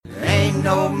ain't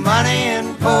no money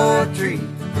in poetry.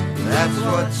 That's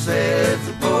what sets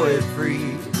a poet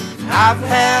free. I've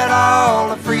had all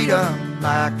the freedom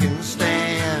I can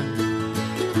stand.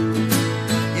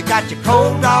 You got your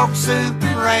cold dog soup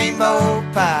and rainbow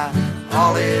pie,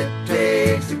 all it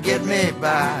takes to get me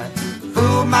by.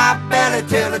 Fool my belly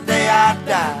till the day I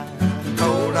die.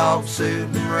 Cold dog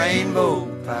soup and rainbow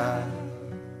pie.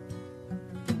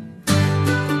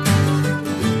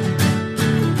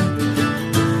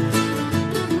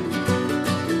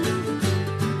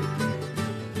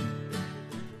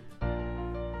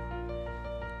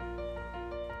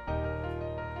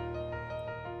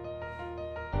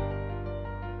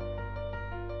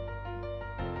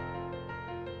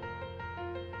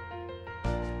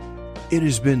 It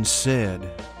has been said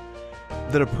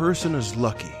that a person is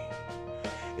lucky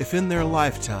if in their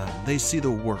lifetime they see the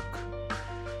work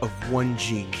of one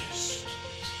genius.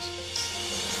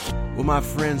 Well, my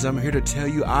friends, I'm here to tell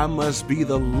you I must be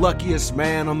the luckiest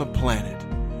man on the planet.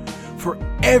 For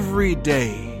every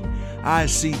day I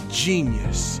see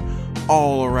genius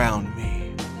all around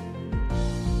me.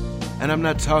 And I'm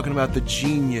not talking about the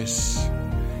genius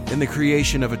in the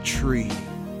creation of a tree.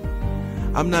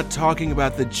 I'm not talking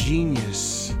about the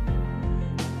genius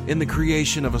in the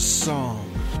creation of a song.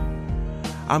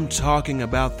 I'm talking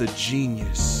about the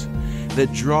genius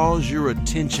that draws your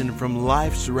attention from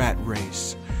life's rat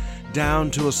race down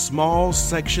to a small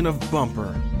section of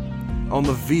bumper on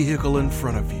the vehicle in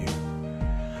front of you.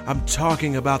 I'm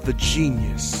talking about the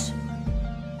genius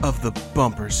of the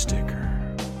bumper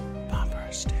sticker. Bumper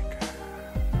sticker.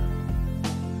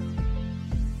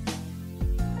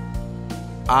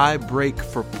 I break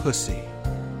for pussy.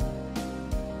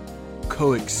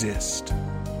 Coexist.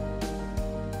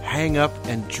 Hang up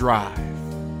and drive.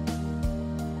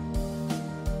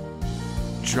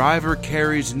 Driver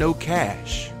carries no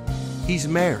cash. He's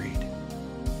married.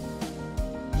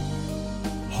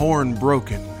 Horn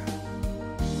broken.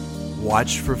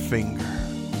 Watch for finger.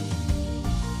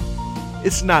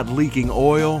 It's not leaking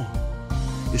oil.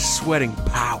 It's sweating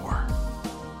power.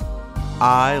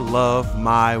 I love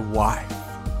my wife.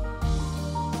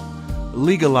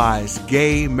 Legalize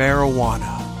gay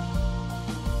marijuana.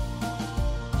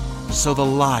 So the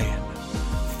lion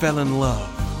fell in love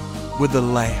with the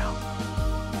lamb.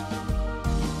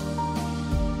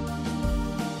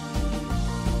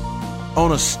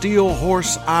 On a steel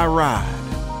horse I ride.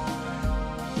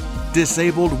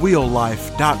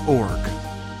 DisabledWheelLife.org.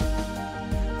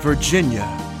 Virginia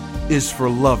is for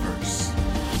lovers.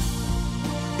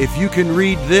 If you can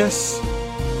read this,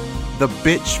 the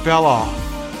bitch fell off.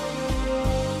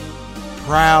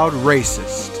 Proud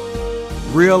racist,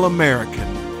 real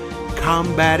American,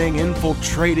 combating,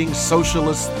 infiltrating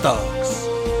socialist thugs.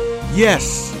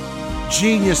 Yes,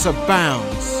 genius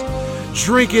abounds.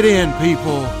 Drink it in,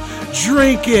 people.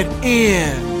 Drink it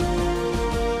in.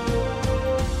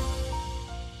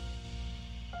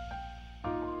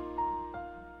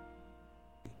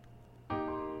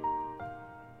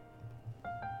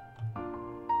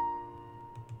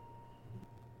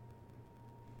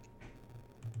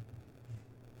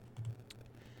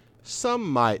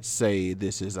 Some might say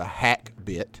this is a hack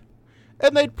bit,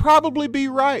 and they'd probably be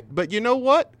right. But you know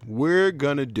what? We're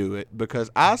going to do it because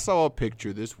I saw a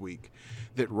picture this week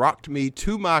that rocked me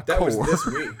to my core. That was this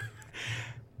week.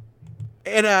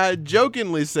 And I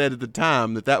jokingly said at the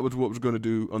time that was what was going to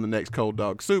do on the next Cold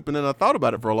Dog Soup. And then I thought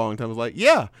about it for a long time. I was like,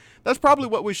 yeah, that's probably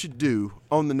what we should do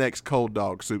on the next Cold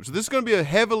Dog Soup. So this is going to be a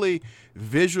heavily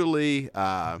visually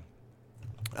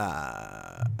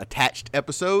attached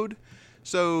episode.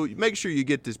 So make sure you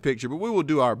get this picture, but we will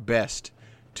do our best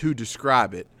to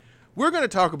describe it. We're going to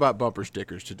talk about bumper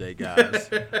stickers today, guys.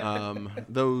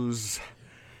 Those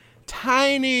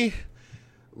tiny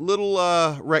little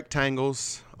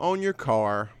rectangles on your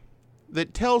car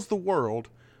that tells the world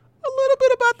a little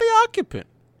bit about the occupant.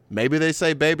 Maybe they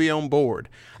say baby on board.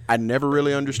 I never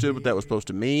really understood what that was supposed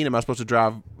to mean. Am I supposed to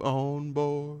drive on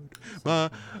board?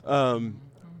 I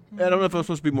don't know if I'm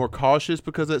supposed to be more cautious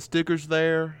because that sticker's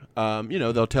there.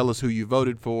 They'll tell us who you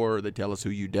voted for. They tell us who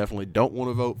you definitely don't want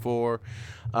to vote for.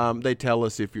 They tell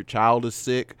us if your child is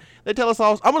sick. They tell us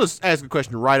all. I'm going to ask a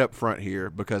question right up front here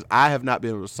because I have not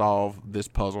been able to solve this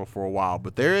puzzle for a while.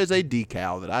 But there is a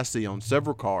decal that I see on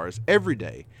several cars every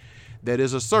day that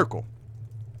is a circle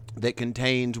that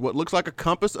contains what looks like a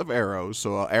compass of arrows.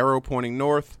 So an arrow pointing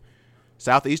north,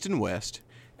 south, east, and west.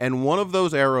 And one of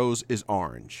those arrows is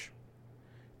orange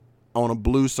on a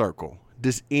blue circle.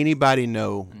 Does anybody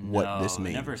know what this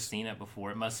means? I've never seen it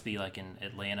before. It must be like an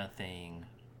Atlanta thing.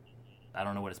 I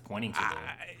don't know what it's pointing to,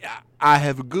 though. I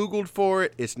have Googled for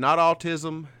it. It's not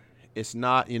autism. It's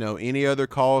not, any other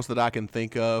cause that I can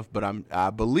think of, but I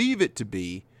believe it to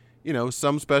be,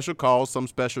 some special cause, some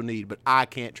special need, but I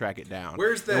can't track it down.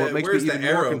 Where's the And what makes me even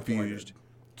arrow more confused?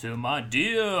 To my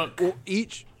dick. Well,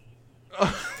 each.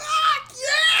 Fuck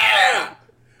yeah!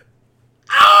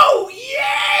 Oh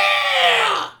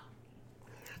yeah!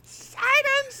 Sight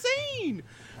unseen.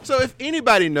 So if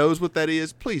anybody knows what that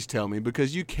is, please tell me,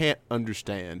 because you can't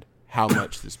understand how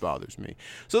much this bothers me.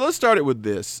 So let's start it with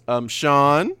this.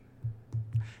 Sean,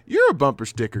 you're a bumper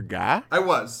sticker guy. I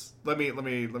was. Let me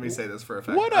say this for a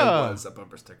fact. What, I was a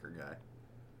bumper sticker guy.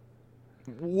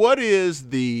 What is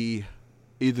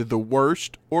either the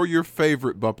worst or your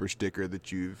favorite bumper sticker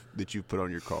that you've put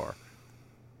on your car?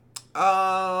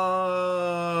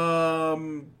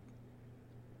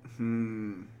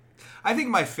 I think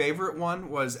my favorite one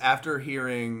was after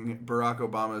hearing Barack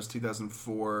Obama's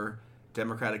 2004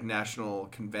 Democratic National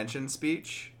Convention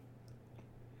speech.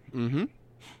 Mm-hmm.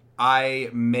 I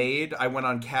went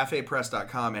on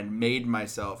cafepress.com and made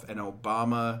myself an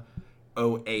Obama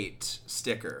 08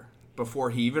 sticker before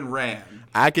he even ran.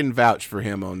 I can vouch for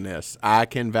him on this. I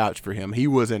can vouch for him. He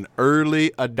was an early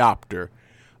adopter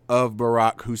of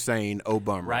Barack Hussein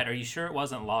Obama. Right? Are you sure it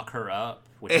wasn't Lock Her Up,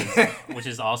 which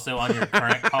is also on your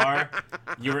current car?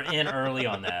 You were in early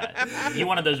on that. You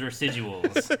wanted those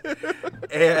residuals.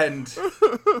 And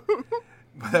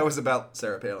that was about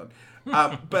Sarah Palin.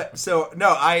 But so no,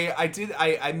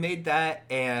 I made that,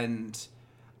 and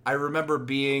I remember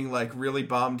being like really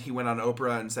bummed. He went on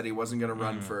Oprah and said he wasn't going to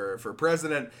run for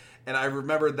president. And I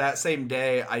remember that same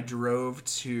day I drove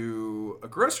to a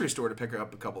grocery store to pick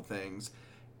up a couple things.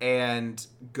 And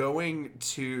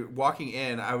walking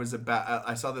in,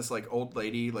 I saw this like old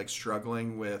lady like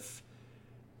struggling with,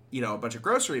 a bunch of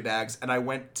grocery bags. And I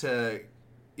went to,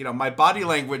 my body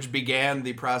language began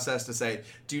the process to say,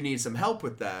 do you need some help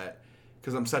with that?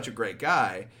 Because I'm such a great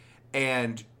guy.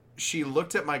 And she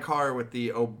looked at my car with the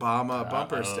Obama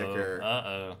bumper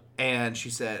sticker. And she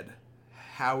said,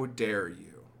 how dare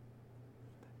you?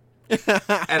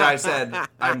 And I said,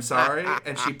 I'm sorry.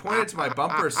 And she pointed to my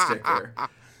bumper sticker.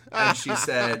 And she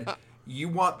said, you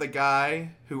want the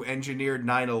guy who engineered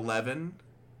 9/11?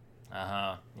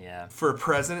 Yeah. For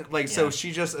president? Like, so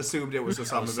she just assumed it was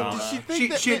Osama bin Laden.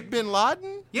 Did she think that Bin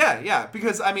Laden? Yeah.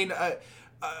 Because, I mean, a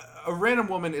random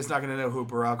woman is not going to know who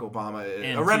Barack Obama is.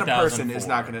 In A random person is 2004,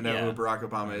 not going to know who Barack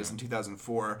Obama is in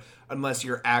 2004 unless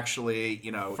you're actually,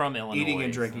 from Illinois, eating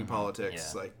and drinking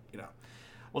politics. Yeah. Like,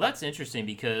 Well, that's interesting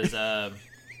because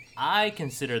I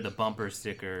consider the bumper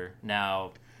sticker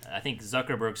now. I think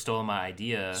Zuckerberg stole my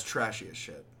idea. It's trashy as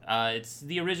shit. It's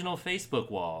the original Facebook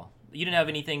wall. You didn't have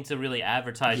anything to really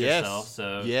advertise yourself,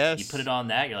 so you put it on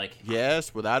that. You're like,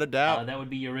 yes, without a doubt. That would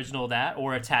be original, that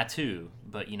or a tattoo.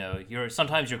 But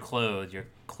sometimes you're clothed.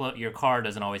 Your car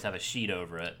doesn't always have a sheet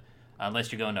over it,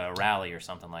 unless you're going to a rally or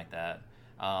something like that.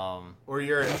 Or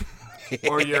you're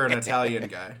an Italian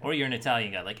guy. Or you're an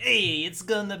Italian guy, like, hey, it's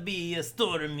gonna be a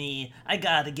stormy. I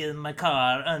gotta get my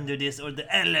car under this, or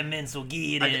the elements will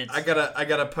get it. I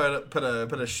gotta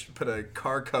put a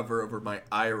car cover over my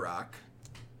IROC.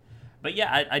 But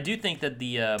yeah, I do think that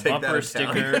the bumper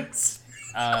sticker.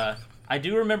 I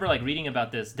do remember like reading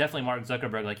about this. Definitely Mark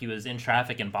Zuckerberg. Like he was in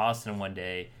traffic in Boston one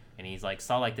day, and he's like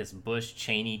saw like this Bush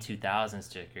Cheney 2000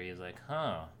 sticker. He was like,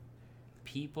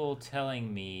 people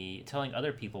telling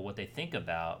other people what they think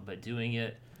about, but doing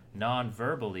it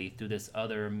non-verbally through this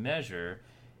other measure.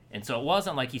 And so it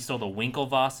wasn't like he stole the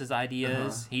Winklevoss's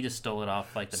ideas. He just stole it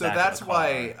off like the back of the car.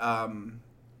 Why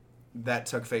that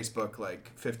took Facebook like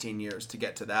 15 years to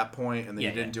get to that point, and then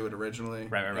you didn't do it originally.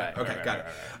 Right. Okay, got it.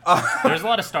 There's a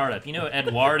lot of startup.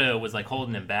 Eduardo was like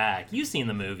holding him back. You've seen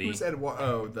the movie. Who's Eduardo?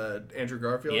 Oh, the Andrew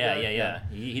Garfield guy? Yeah.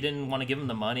 He didn't want to give him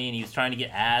the money, and he was trying to get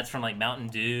ads from like Mountain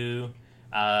Dew.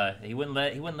 He wouldn't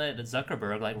let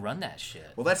Zuckerberg like run that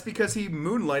shit. Well, that's because he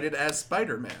moonlighted as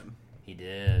Spider-Man. He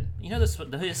did.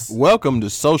 This. Welcome to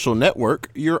Social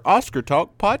Network, your Oscar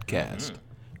Talk podcast.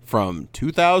 From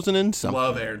 2000 and something.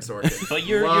 Love Aaron Sorkin. But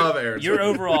your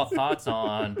overall thoughts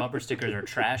on bumper stickers are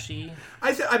trashy?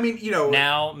 I mean,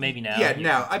 now, maybe now. Yeah,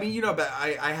 now. I mean, but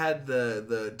I had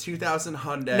the 2000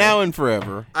 Hyundai. Now and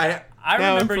forever. I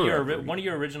remember one of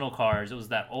your original cars. It was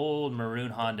that old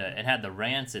maroon Honda. It had the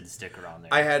Rancid sticker on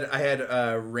there. I had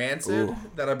a Rancid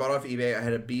that I bought off eBay. I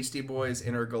had a Beastie Boys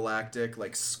Intergalactic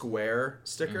like square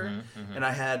sticker, and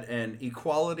I had an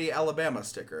Equality Alabama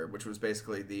sticker, which was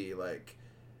basically the like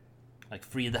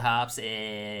free the hops,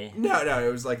 eh? No, it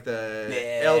was like the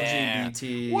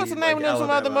LGBT. What's the name of some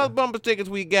other bumper stickers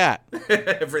we got?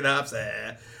 Free the hops,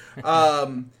 eh?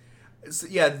 So,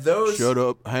 yeah, those. Shut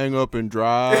up, hang up, and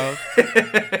drive.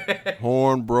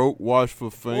 Horn broke, wash for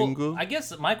finger. Well, I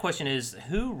guess my question is,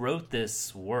 who wrote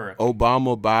this work?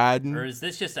 Obama, Biden. Or is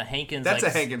this just a Hankins? That's a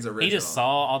Hankins original. He just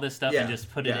saw all this stuff and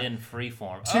just put it in free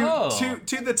form. To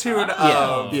the tune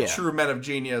of True Men of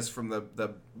Genius from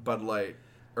the Bud Light.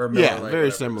 Or Miller Lite,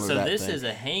 very similar. So to that this thing. is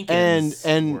a Hankins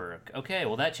and work. Okay,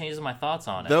 well that changes my thoughts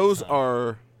on it. Those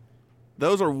are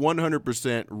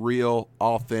 100% real,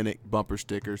 authentic bumper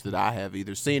stickers that I have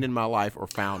either seen in my life or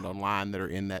found online that are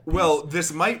in that piece. Well,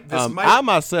 this might. I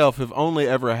myself have only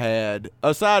ever had,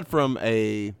 aside from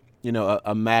a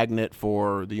magnet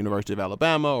for the University of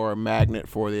Alabama or a magnet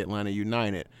for the Atlanta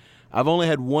United, I've only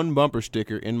had one bumper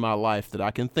sticker in my life that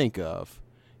I can think of,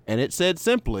 and it said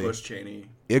simply Bush Cheney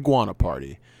Iguana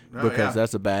Party, because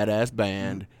that's a badass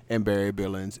band, and Barry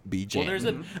Billings be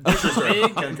jamming. Well,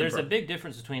 there's a big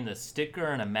difference between the sticker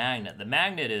and a magnet. The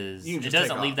magnet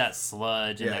doesn't leave that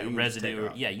sludge and that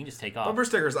residue. Yeah, you can just take off. Bumper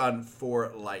stickers on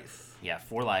for life. Yeah,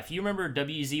 for life. You remember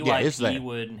WZYP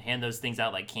would hand those things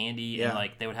out like candy, and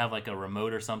like they would have like a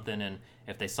remote or something, and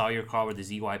if they saw your car with the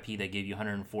ZYP, they gave you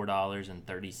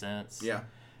 $104.30. Yeah.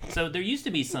 So there used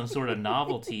to be some sort of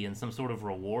novelty and some sort of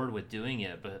reward with doing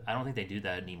it, but I don't think they do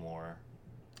that anymore.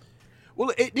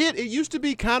 Well, it did. It used to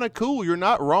be kind of cool. You're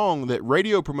not wrong that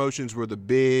radio promotions were the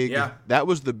big. Yeah. That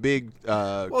was the big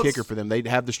kicker for them. They'd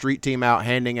have the street team out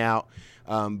handing out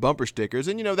bumper stickers,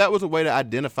 and that was a way to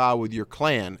identify with your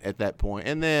clan at that point.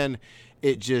 And then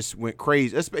it just went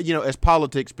crazy. As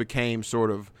politics became sort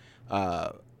of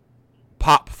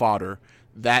pop fodder,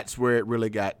 that's where it really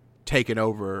got taken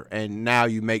over, and now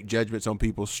you make judgments on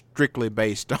people strictly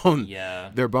based on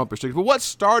their bumper stickers. But what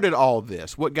started all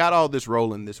this, what got all this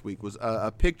rolling this week, was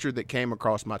a picture that came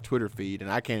across my Twitter feed,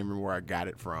 and I can't remember where I got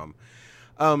it from.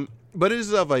 But it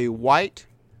is of a white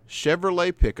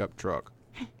Chevrolet pickup truck,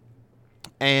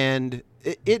 and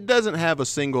it doesn't have a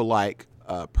single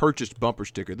purchased bumper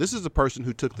sticker. This is a person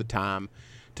who took the time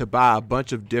to buy a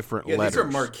bunch of different letters. These are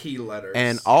marquee letters.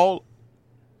 And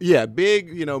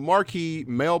big, marquee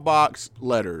mailbox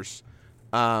letters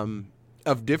of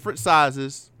different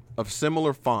sizes, of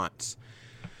similar fonts.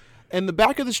 And the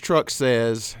back of this truck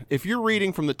says, if you're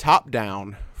reading from the top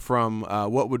down from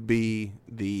what would be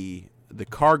the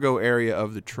cargo area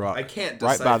of the truck, I can't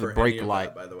right by the decipher brake any of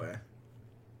light, that, by the way.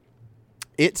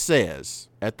 It says,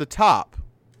 at the top,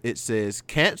 it says,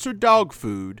 cancer dog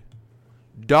food,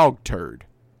 dog turd.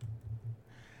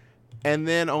 And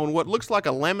then on what looks like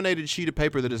a laminated sheet of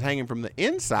paper that is hanging from the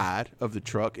inside of the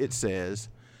truck, it says,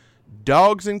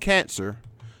 dogs and cancer,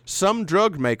 some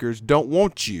drug makers don't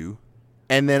want you.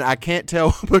 And then I can't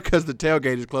tell because the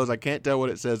tailgate is closed. I can't tell what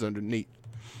it says underneath.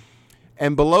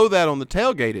 And below that on the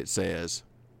tailgate, it says,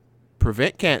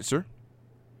 prevent cancer,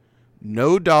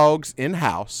 no dogs in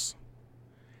house.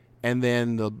 And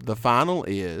then the final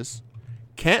is,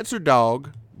 cancer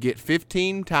dog get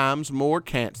 15 times more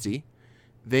cancy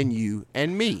than you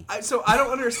and me. So I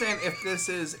don't understand if this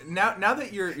is now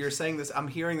that you're saying this, I'm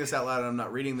hearing this out loud and I'm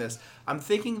not reading this. I'm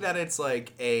thinking that it's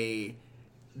like a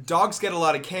dogs get a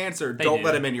lot of cancer, don't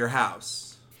let them in your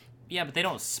house. Yeah, but they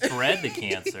don't spread the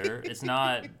cancer. It's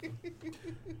not.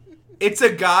 It's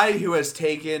a guy who has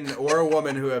taken, or a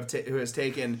woman who has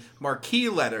taken marquee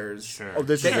letters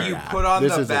that you put on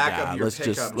the back of your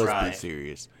pickup truck. Let's be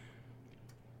serious.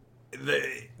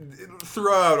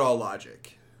 Throw out all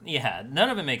logic. Yeah, none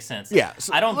of it makes sense. Yeah,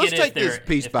 so I don't get it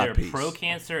if they're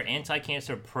pro-cancer,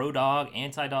 anti-cancer, pro-dog,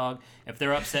 anti-dog, if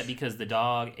they're upset because the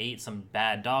dog ate some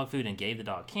bad dog food and gave the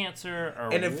dog cancer,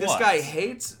 or And if this guy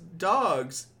hates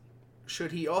dogs,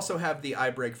 should he also have the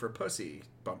I break for pussy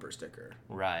bumper sticker?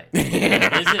 Right. Is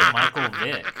it Michael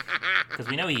Vick? Because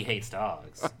we know he hates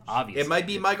dogs, obviously. It might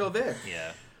be Michael Vick.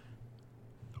 Yeah.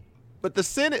 But the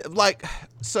Senate,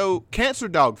 so cancer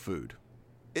dog food.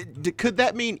 Could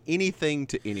that mean anything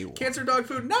to anyone? Cancer dog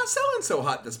food not selling so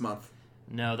hot this month.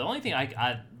 No, the only thing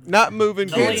I not moving.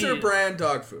 Cancer brand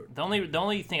dog food. The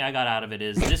only thing I got out of it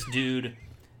is this dude,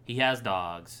 he has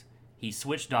dogs. He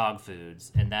switched dog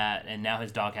foods, and now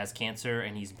his dog has cancer,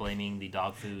 and he's blaming the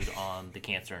dog food on the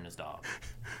cancer in his dog.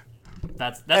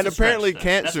 That's and apparently stretch,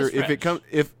 cancer.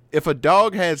 If a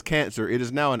dog has cancer, it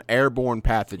is now an airborne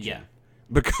pathogen. Yeah.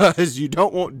 Because you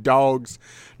don't want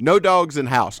no dogs in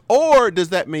house. Or does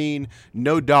that mean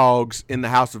no dogs in the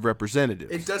House of Representatives?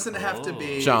 It doesn't have to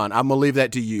be. Sean, I'm going to leave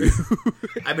that to you.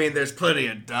 I mean, there's plenty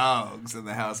of dogs in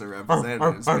the House of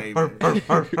Representatives, maybe.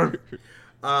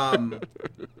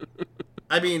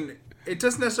 I mean, it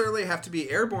doesn't necessarily have to be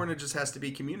airborne. It just has to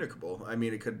be communicable. I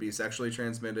mean, it could be sexually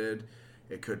transmitted.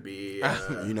 It could be...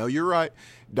 You're right.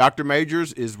 Dr.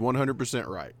 Majors is 100%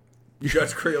 right.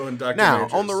 Judge Creel and Dr. Now,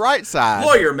 Majors. on the right side,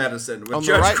 Lawyer medicine with on the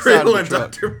Judge right side Creel of the and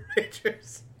truck. Dr.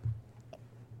 Majors.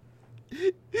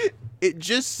 it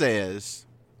just says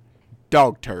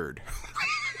dog turd.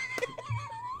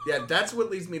 Yeah, that's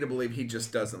what leads me to believe he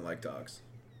just doesn't like dogs.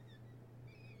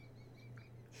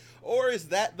 Or is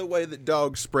that the way that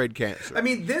dogs spread cancer? I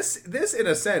mean, this in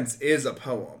a sense is a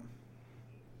poem.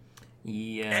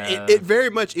 Yeah. It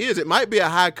very much is. It might be a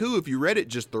haiku if you read it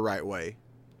just the right way.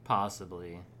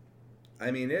 Possibly. I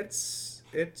mean,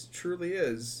 it truly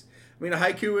is. I mean, a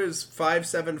haiku is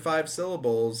 575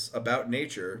 syllables about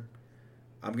nature.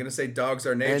 I'm gonna say dogs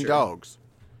are nature. And dogs.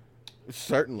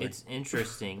 Certainly. It's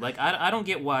interesting. Like, I don't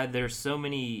get why there's so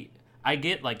many... I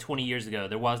get, like, 20 years ago,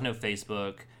 there was no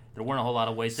Facebook. There weren't a whole lot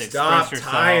of ways to express yourself.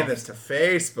 Stop tying this to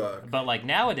Facebook. But, like,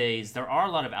 nowadays, there are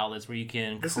a lot of outlets where you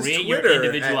can This create is your Twitter,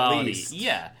 individuality. at least.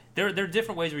 Yeah. There are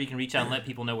different ways where you can reach out and let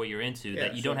people know what you're into, Yeah,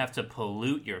 that you sure. don't have to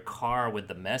pollute your car with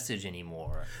the message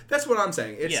anymore. That's what I'm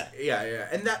saying. It's, Yeah. yeah.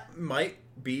 And that might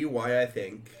be why I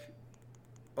think...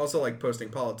 Also, like, posting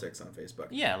politics on Facebook.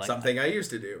 Yeah, like... Something I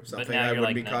used to do. Something now I you're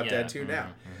wouldn't like, be caught yeah. dead to now.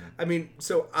 Mm-hmm. I mean,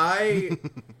 so I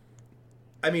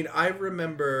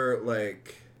remember,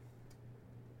 like...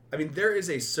 I mean, there is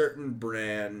a certain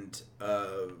brand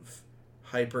of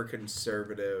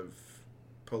hyper-conservative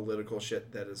political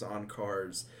shit that is on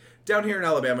cars down here in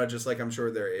Alabama, just like I'm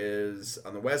sure there is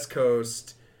on the West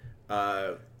Coast.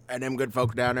 And them good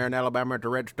folks down there in Alabama at the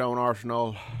Redstone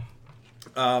Arsenal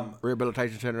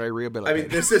Rehabilitation Center, they I rehabilitate. mean,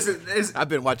 this isn't... I've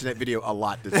been watching that video a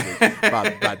lot this week,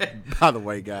 by the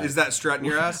way, guys. Is that strutting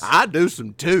your ass? I do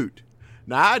some toot.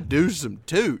 Now, I do some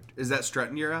toot. Is that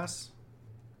strutting your ass?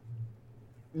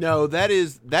 No, that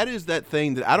is that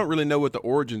thing that I don't really know what the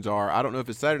origins are. I don't know if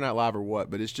it's Saturday Night Live or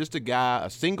what, but it's just a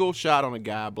single shot on a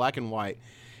guy, black and white,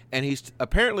 and he's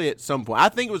apparently at some point, I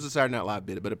think it was a Saturday Night Live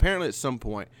bit, but apparently at some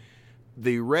point,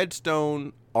 the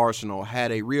Redstone Arsenal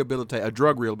had a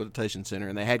drug rehabilitation center,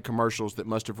 and they had commercials that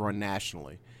must have run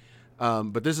nationally.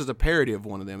 But this is a parody of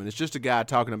one of them, and it's just a guy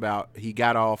talking about he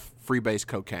got off freebase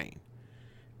cocaine.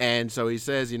 And so he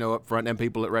says, up front, them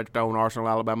people at Redstone Arsenal,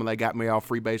 Alabama, they got me off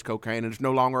freebase cocaine, and it's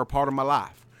no longer a part of my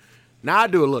life. Now I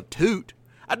do a little toot.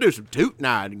 I do some toot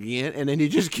now and again, and then he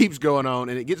just keeps going on,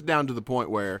 and it gets down to the point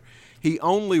where he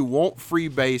only won't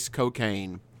freebase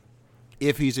cocaine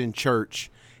if he's in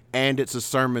church, and it's a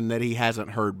sermon that he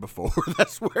hasn't heard before.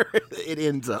 That's where it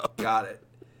ends up. Got it.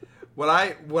 What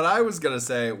I was gonna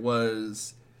say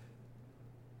was,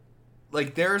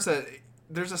 like, there's a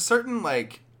certain,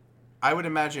 like, I would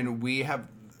imagine we have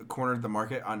cornered the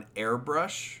market on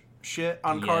airbrush shit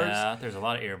on cars. Yeah, there's a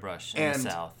lot of airbrush in the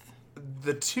South.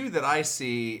 The two that I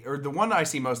see, or the one I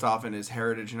see most often, is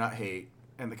Heritage Not Hate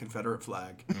and the Confederate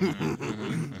flag.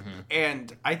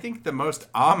 And I think the most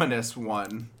ominous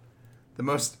one, the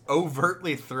most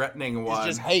overtly threatening one... It's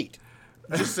just hate.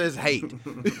 It just says hate.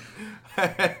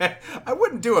 I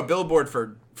wouldn't do a billboard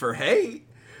for hate.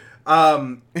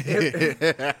 It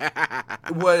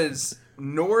was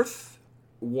North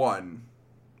 1,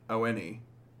 O-N-E,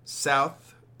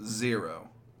 South 0,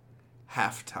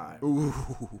 halftime. Ooh.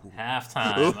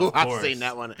 Halftime, Ooh, of course. I've seen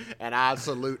that one, and I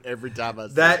salute every time I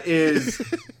see That it. is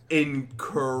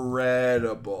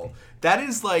incredible. That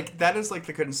is like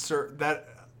the concern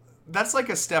that's like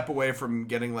a step away from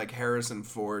getting like Harrison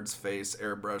Ford's face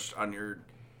airbrushed on your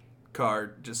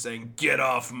car, just saying "Get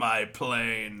off my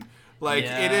plane." Like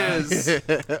it is.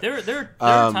 There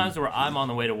are times where I'm on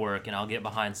the way to work and I'll get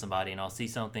behind somebody and I'll see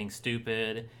something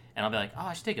stupid and I'll be like, oh,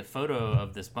 I should take a photo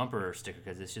of this bumper sticker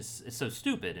because it's so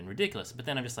stupid and ridiculous. But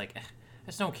then I'm just like, I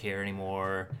just don't care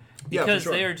anymore Yeah, for because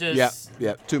sure. they're just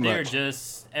too much. They're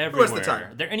just everywhere. the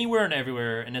time? They're anywhere and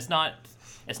everywhere, and it's not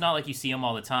like you see them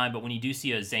all the time. But when you do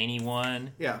see a zany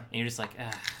one, Yeah. and you're just like,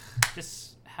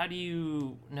 just how do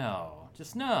you no,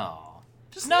 just no,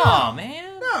 Just no, no.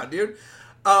 man, No, dude.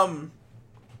 I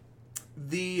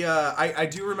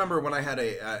do remember when I had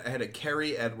a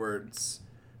Carrie Edwards.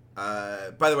 By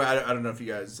the way, I don't know if you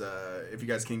guys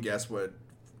can guess what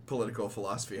political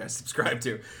philosophy I subscribe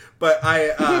to, but I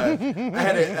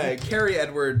had a Carrie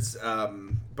Edwards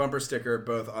bumper sticker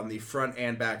both on the front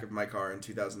and back of my car in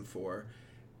 2004,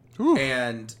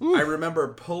 and I remember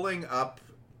pulling up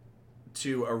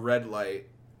to a red light,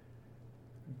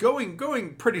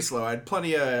 going pretty slow. I had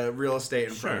plenty of real estate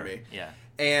in front of me. Yeah.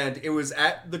 And it was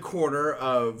at the corner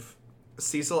of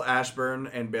Cecil Ashburn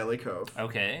and Bailey Cove.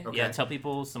 Okay. Yeah, tell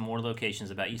people some more locations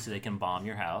about you so they can bomb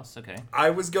your house. Okay. I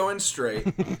was going straight,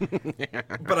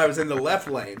 but I was in the left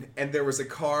lane, and there was a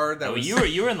car that was... you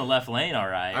were in the left lane, all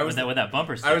right, with that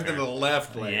bumper sticker. I was in the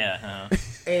left lane. Yeah.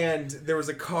 And there was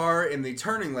a car in the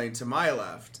turning lane to my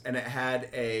left, and it had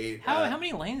a... How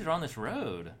many lanes are on this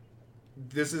road?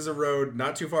 this is a road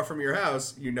not too far from your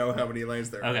house. You know how many lanes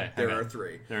there are. Okay. There are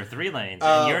 3. There are 3 lanes,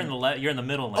 and you're in the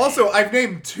middle lane. Also, I've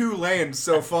named 2 lanes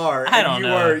so far. I don't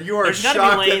know. You are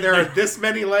shocked that there are this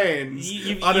many lanes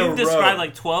You've on a road. described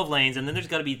like 12 lanes, and then there's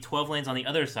got to be 12 lanes on the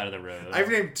other side of the road. I've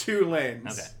named 2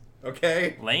 lanes.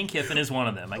 Okay. Lane Kiffin is one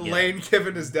of them. Lane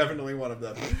Kiffin is definitely one of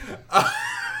them.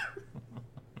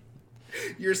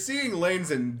 You're seeing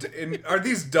lanes in are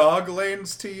these dog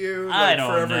lanes to you? Like, I don't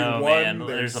for every know, one, man.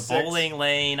 There's a 6? bowling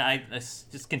lane.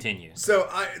 Just continue. So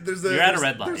You're at a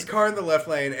red light. There's a car in the left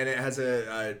lane, and it has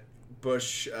a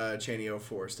Bush Cheney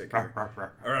 04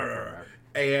 sticker.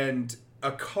 And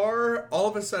a car all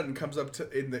of a sudden comes up to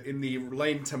in the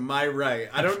lane to my right.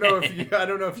 I don't know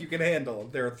if you can handle.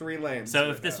 There are 3 lanes.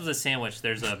 So if this was a sandwich,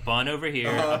 there's a bun over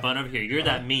here, a bun over here. You're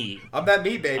that meat. I'm that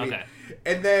meat, baby. Okay.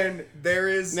 And then there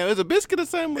is... Now, is a biscuit a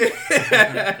sandwich?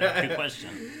 Good question.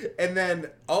 And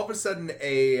then all of a sudden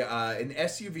an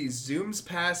SUV zooms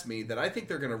past me that I think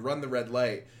they're going to run the red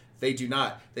light. They do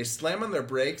not. They slam on their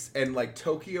brakes and like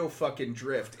Tokyo fucking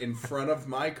drift in front of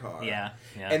my car. Yeah.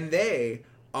 And they,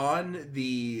 on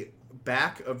the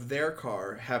back of their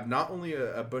car, have not only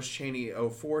a Bush Cheney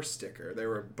 04 sticker. They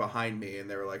were behind me and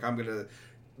they were like, I'm going to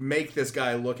make this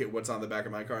guy look at what's on the back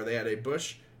of my car. They had a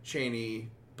Bush Cheney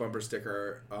bumper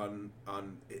sticker on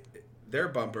their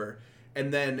bumper,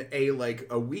 and then a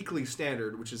Weekly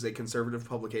Standard, which is a conservative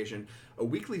publication, a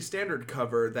Weekly Standard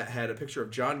cover that had a picture of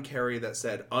John Kerry that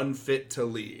said "unfit to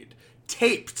lead"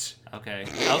 taped. Okay,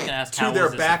 I was gonna ask to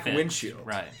their back windshield.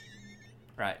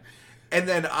 Right. And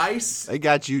then they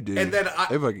got you, dude. And then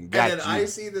they fucking got you. And then I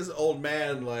see this old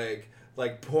man like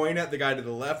point at the guy to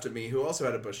the left of me who also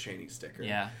had a Bush Cheney sticker.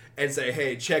 Yeah. And say,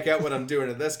 hey, check out what I'm doing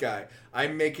to this guy.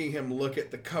 I'm making him look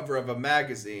at the cover of a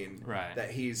magazine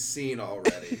that he's seen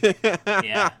already.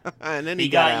 Yeah. And then he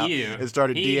got out you and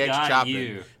started DX chopping.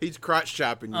 You. He's crotch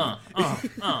chopping you.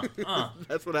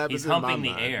 That's what happens. He's humping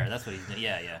the air. That's what he's doing.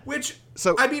 Yeah. Which,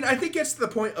 I mean, I think gets to the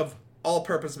point of all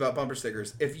purpose about bumper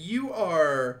stickers. If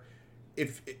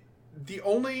the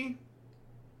only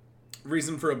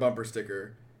reason for a bumper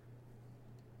sticker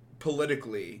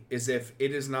politically is if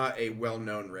it is not a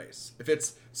well-known race. If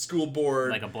it's school board,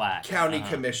 like a black county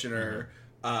commissioner,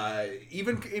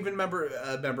 even member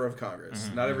of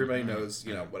Congress. Not everybody knows,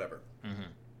 whatever.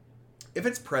 If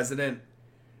it's president,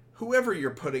 whoever you're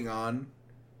putting on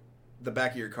the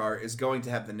back of your car is going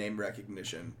to have the name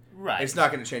recognition. Right. It's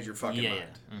not going to change your fucking mind.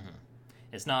 Yeah.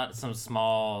 It's not some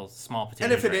small potato.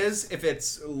 And if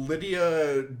it's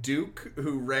Lydia Duke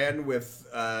who ran with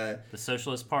the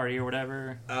Socialist Party or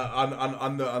whatever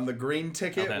on the green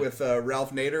ticket with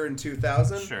Ralph Nader in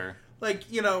 2000, sure,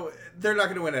 they're not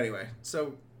going to win anyway.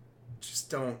 So just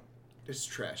don't. It's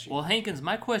trashy. Well, Hankins,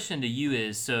 my question to you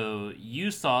is: so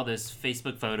you saw this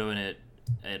Facebook photo and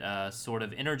it sort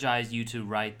of energized you to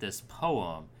write this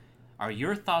poem. Are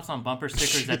your thoughts on bumper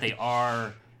stickers that they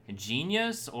are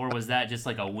genius, or was that just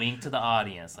like a wink to the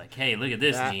audience, like, hey, look at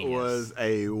this genius? That was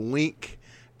a wink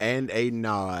and a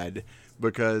nod,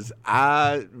 because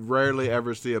I rarely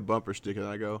ever see a bumper sticker and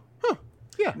I go,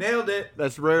 yeah, nailed it.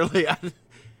 That's rarely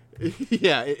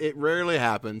it rarely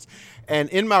happens. And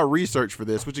in my research for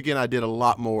this, which again I did a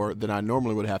lot more than I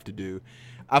normally would have to do,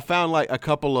 I found like a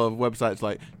couple of websites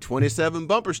like 27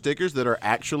 bumper stickers that are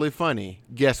actually funny.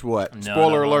 Guess what?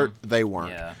 Spoiler alert, they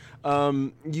weren't. Yeah.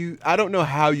 I don't know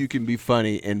how you can be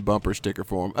funny in bumper sticker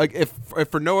form. If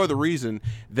for no other reason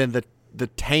than the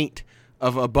taint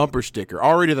of a bumper sticker.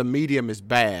 Already the medium is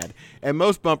bad. And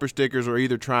most bumper stickers are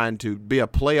either trying to be a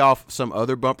play off some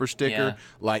other bumper sticker,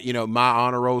 like, my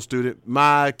honor roll student,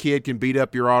 my kid can beat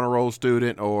up your honor roll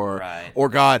student, or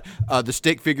God, the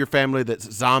stick figure family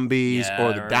that's zombies,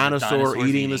 or the dinosaur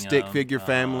eating the stick figure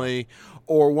family.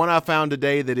 Or one I found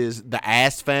today that is the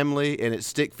ass family, and it's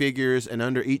stick figures, and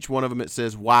under each one of them it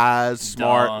says wise,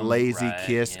 smart, lazy,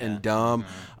 kiss, and dumb.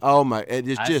 Oh my,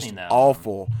 it's just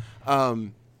awful.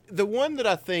 The one that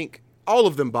I think, all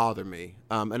of them bother me,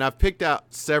 and I've picked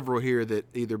out several here that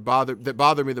either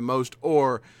bother me the most,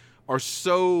 or are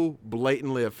so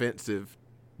blatantly offensive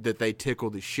that they tickle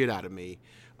the shit out of me.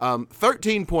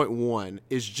 13.1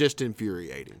 is just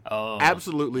infuriating. Oh,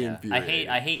 absolutely infuriating.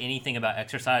 I hate anything about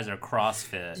exercise or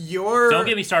CrossFit. Don't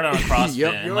get me started on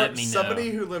CrossFit. And let me know. Somebody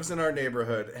who lives in our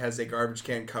neighborhood has a garbage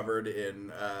can covered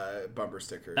in bumper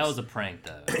stickers. That was a prank,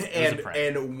 though.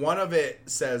 And one of it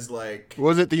says like,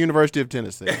 was it the University of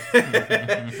Tennessee?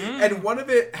 And one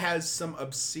of it has some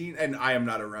obscene. And I am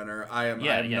not a runner. I am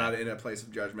not in a place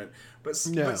of judgment. But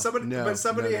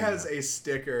somebody has a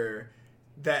sticker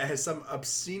that has some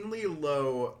obscenely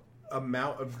low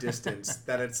amount of distance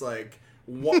that it's like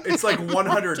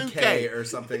 100K or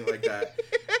something like that.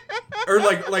 or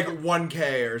like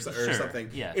 1K or something.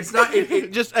 Yeah. It's not.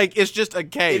 It's just a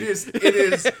K.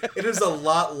 It is a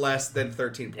lot less than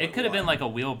 13. It could have been like a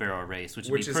wheelbarrow race, which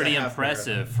would be is pretty a half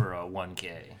impressive for a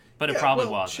 1K. But it probably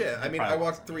wasn't. Shit. I mean, I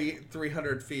walked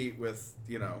 300 feet with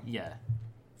Yeah.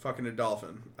 fucking a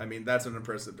dolphin. I mean, that's an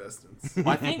impressive distance. Well,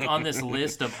 I think on this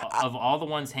list of all the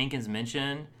ones Hankins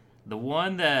mentioned, the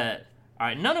one that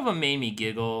none of them made me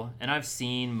giggle, and I've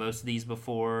seen most of these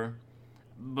before,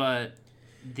 but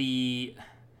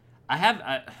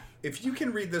If you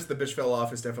can read this, the bitch fell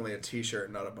off is definitely a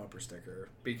T-shirt, not a bumper sticker.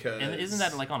 Because isn't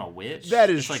that like on a witch?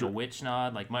 That is it's like true. a witch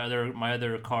nod. Like my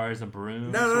other car is a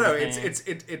broom. No.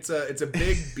 It's a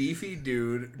big beefy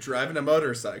dude driving a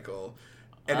motorcycle,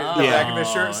 and the back of his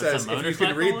shirt says, "If you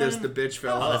can read this, the bitch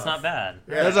fell off." That's not bad.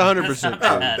 Yeah. That's 100%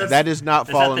 bad. true. That does not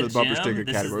fall that into the bumper gym? sticker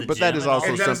This is category, the but that gym is and all also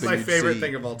And that is something my you'd favorite see.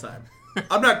 thing of all time.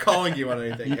 I'm not calling you on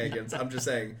anything, Hankins. I'm just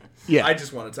saying. Yeah. I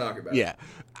just want to talk about it. Yeah.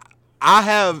 I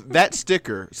have that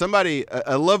sticker. Somebody,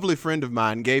 a lovely friend of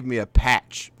mine, gave me a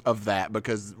patch of that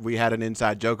because we had an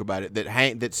inside joke about it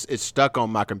that's stuck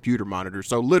on my computer monitor.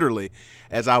 So literally,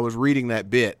 as I was reading that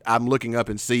bit, I'm looking up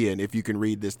and seeing if you can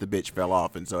read this, the bitch fell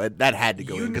off, and so that had to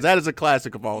go in because that is a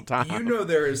classic of all time. You know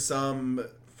there is some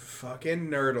fucking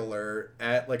nerdler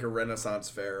at like a Renaissance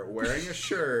fair wearing a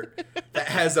shirt that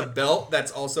has a belt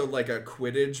that's also like a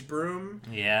Quidditch broom.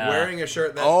 Yeah. Wearing a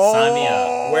shirt that Sign me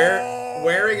up.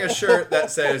 wearing a shirt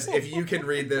that says, "If you can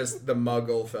read this, the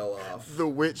muggle fell off." The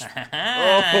witch.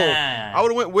 I would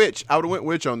have went witch. I would have went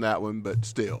witch on that one, but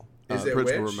still, Is it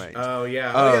principle witch? remains. Oh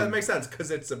yeah. Oh yeah, that makes sense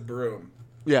because it's a broom.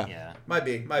 Yeah. Yeah. Might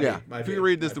be. If you can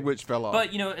read this, the witch fell off.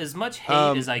 But as much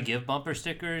hate as I give bumper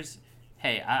stickers,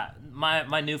 hey,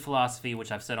 my new philosophy,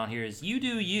 which I've said on here, is you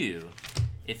do you.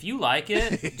 If you like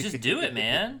it, just do it,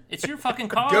 man. It's your fucking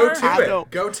car.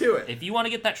 Go to it. If you want to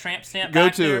get that tramp stamp Go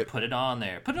back to there, it. put it on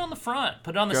there. Put it on the front.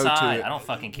 Put it on the Go to side. it. I don't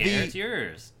fucking care. It's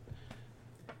yours.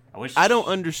 I don't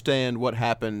understand what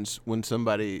happens when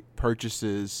somebody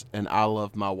purchases an "I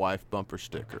love my wife" bumper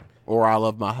sticker or "I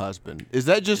love my husband." Is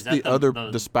that just Is that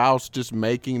the spouse just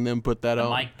making them put that on?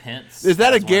 Mike Pence. Is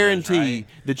that a has one of those, guarantee right?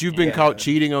 that you've been caught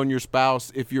cheating on your spouse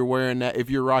if you're wearing that, if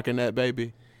you're rocking that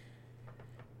baby?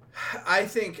 I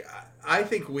think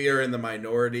we are in the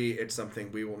minority. It's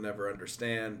something we will never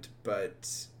understand,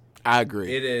 but I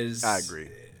agree. it is. I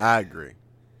agree.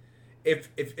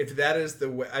 If that is the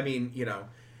way, I mean,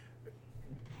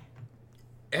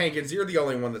 Hankins, you're the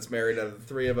only one that's married out of the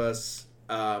three of us.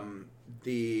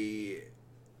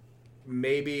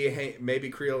 Maybe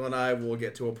Creel and I will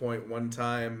get to a point one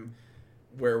time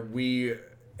where we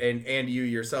and you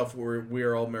yourself we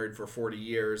are all married for 40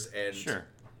 years, and Sure.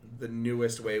 the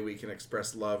newest way we can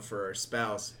express love for our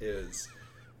spouse is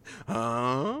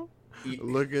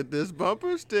Look at this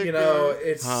bumper sticker.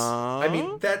 it's. I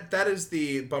mean, that is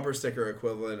the bumper sticker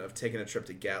equivalent of taking a trip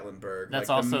to Gatlinburg. That's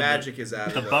like, also the magic is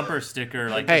out the of bumper sticker,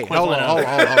 like Hey, hold equivalent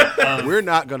on. We're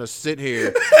not going to sit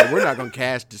here and we're not going to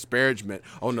cast disparagement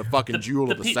on the fucking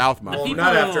jewel of the South, my Well, friend.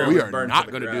 not after it We was are burned not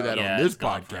to the going to do ground. that Yeah, on this it's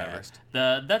gone forever.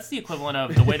 podcast. That's the equivalent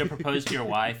of the way to propose to your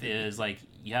wife is like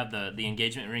you have the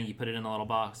engagement ring, you put it in a little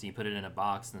box, and you put it in a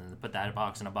box, and then put that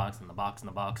box in a box, and the box in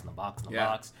the box, and the box in the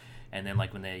box. And then,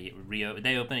 like, when they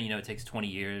open it, it takes 20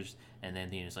 years, and then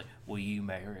it's like, will you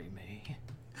marry me?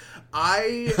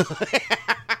 I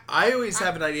always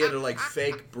have an idea to, like,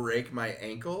 fake break my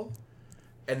ankle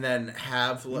and then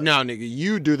have... Like, No, nigga,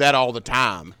 you do that all the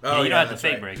time. Oh, you don't have to that's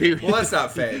fake right. break it. Well, that's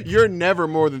not fake. You're never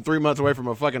more than 3 months away from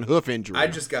a fucking hoof injury. I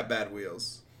just got bad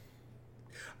wheels.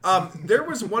 There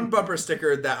was one bumper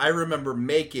sticker that I remember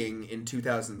making in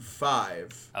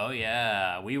 2005. Oh,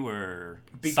 yeah. We were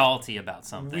salty about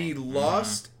something. We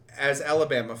lost as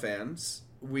Alabama fans.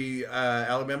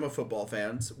 Alabama football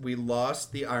fans. We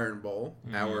lost the Iron Bowl,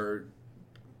 our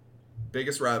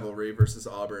biggest rivalry versus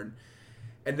Auburn.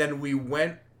 And then we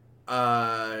went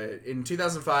in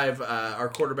 2005. Our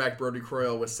quarterback Brody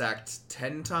Croyle was sacked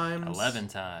 10 times. 11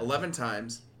 times. 11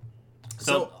 times.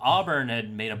 So Auburn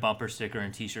had made a bumper sticker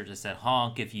and T-shirt that said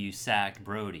 "Honk if you sack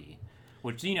Brody,"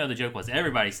 which the joke was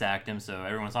everybody sacked him, so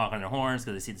everyone's honking their horns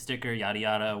because they see the sticker, yada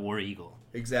yada, War Eagle.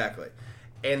 Exactly.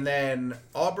 And then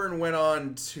Auburn went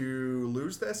on to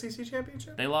lose the SEC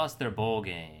championship. They lost their bowl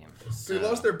game. So they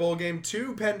lost their bowl game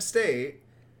to Penn State,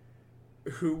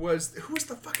 who was the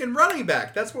fucking running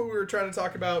back. That's what we were trying to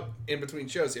talk about in between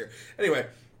shows here. Anyway,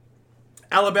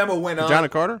 Alabama went on. Johnny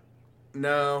Carter?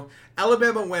 No,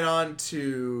 Alabama went on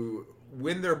to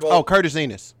win their bowl. Oh, Curtis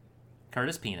Enos.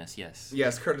 Curtis Penis, yes.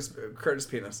 Yes, Curtis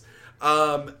Penis.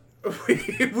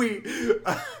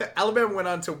 Alabama went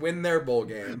on to win their bowl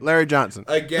game. Larry Johnson.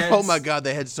 Against- Oh my God,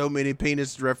 they had so many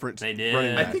penis reference. They did.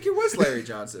 running I backs. think it was Larry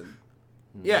Johnson.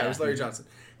 Yeah, it was Larry Johnson.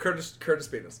 Curtis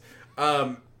Peters.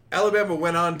 Alabama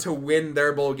went on to win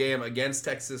their bowl game against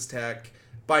Texas Tech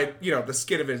by, the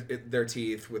skin of their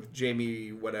teeth with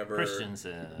Jamie whatever.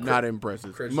 Christensen. Not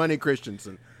impressive. Money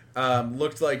Christensen.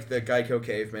 Looked like the Geico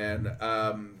caveman.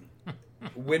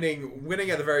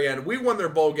 Winning at the very end. We won their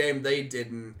bowl game. They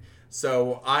didn't.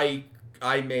 So I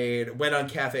went on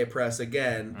Cafe Press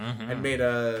again and made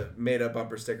a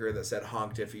bumper sticker that said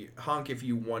honk if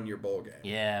you won your bowl game.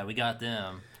 Yeah, we got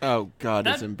them. Oh God,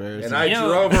 it's embarrassing. And I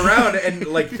drove around and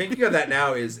thinking of that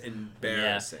now is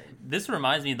embarrassing. Yeah. This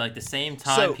reminds me the same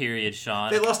time period,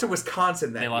 Sean. They lost to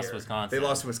Wisconsin that year. They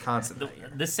lost to Wisconsin that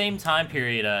year. The same time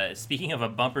period, speaking of a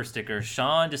bumper sticker,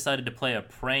 Sean decided to play a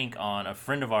prank on a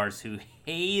friend of ours who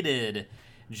hated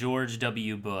George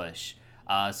W. Bush.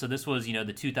 So this was,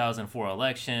 the 2004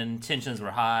 election. Tensions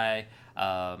were high.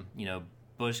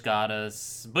 Bush got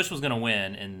us. Bush was going to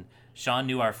win, and Sean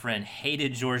knew our friend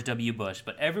hated George W. Bush.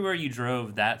 But everywhere you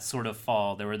drove that sort of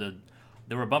fall, there were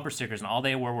bumper stickers, and all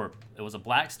they were it was a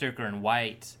black sticker and a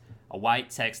white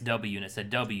text W, and it said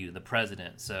W, the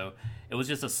president. So it was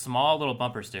just a small little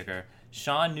bumper sticker.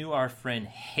 Sean knew our friend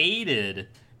hated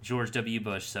George W.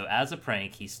 Bush, so as a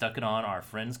prank, he stuck it on our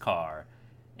friend's car.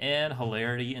 And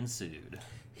hilarity ensued.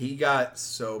 He got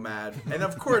so mad, and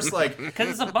of course, because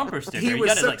it's a bumper sticker, you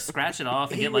got to scratch it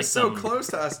off and get was so close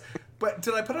to us. But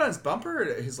did I put it on his bumper or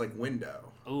his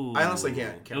window? Ooh, I honestly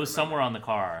can't it was remember. Somewhere on the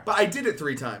car. But I did it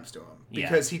 3 times to him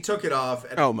because he took it off.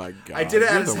 And oh my God! I did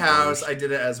it at his house. I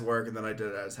did it at his work, and then I did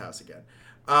it at his house again.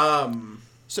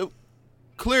 So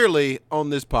clearly,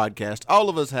 on this podcast, all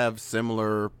of us have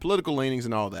similar political leanings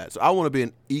and all that. So I want to be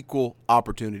an equal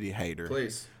opportunity hater.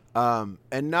 Please.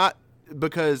 And not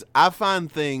because I find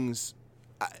things,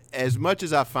 as much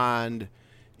as I find,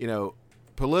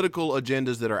 political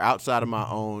agendas that are outside of my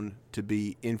own to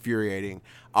be infuriating,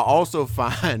 I also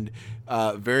find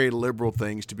very liberal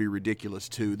things to be ridiculous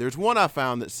too. There's one I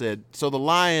found that said, so the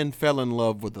lion fell in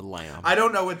love with the lamb. I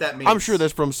don't know what that means. I'm sure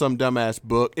that's from some dumbass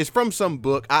book. It's from some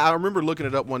book. I remember looking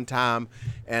it up one time,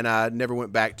 and I never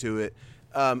went back to it.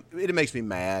 It makes me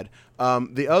mad.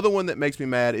 The other one that makes me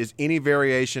mad is any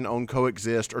variation on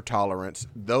coexist or tolerance.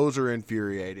 Those are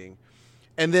infuriating.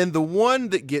 And then the one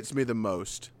that gets me the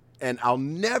most, and I'll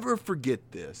never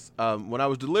forget this, when I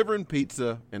was delivering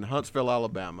pizza in Huntsville,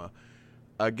 Alabama,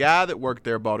 a guy that worked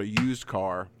there bought a used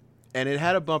car, and it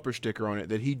had a bumper sticker on it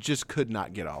that he just could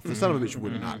not get off. The son of a bitch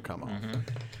would not come off.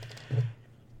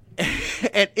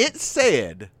 And it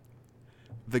said,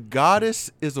 "The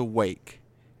goddess is awake,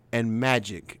 and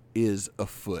magic is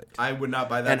afoot." I would not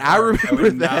buy that and car. I remember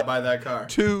not buy that car.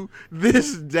 To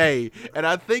this day. And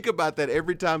I think about that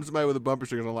every time somebody with a bumper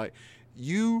sticker, I'm like,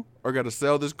 you are going to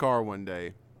sell this car one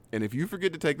day, and if you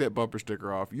forget to take that bumper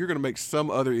sticker off, you're going to make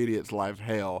some other idiot's life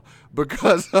hell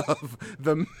because of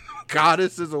the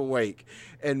goddess is awake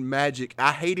and magic.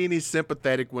 I hate any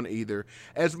sympathetic one either.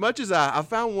 As much as I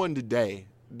found one today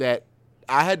that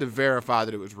I had to verify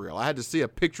that it was real. I had to see a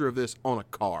picture of this on a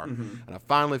car, and I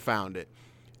finally found it.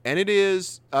 And it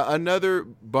is another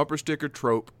bumper sticker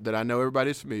trope that I know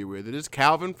everybody's familiar with. It is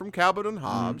Calvin from Calvin and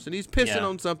Hobbes, and he's pissing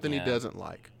on something he doesn't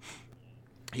like.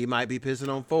 He might be pissing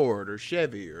on Ford or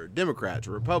Chevy or Democrats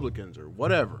or Republicans or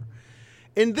whatever.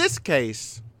 In this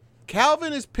case,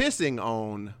 Calvin is pissing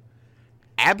on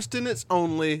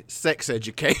abstinence-only sex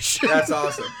education. That's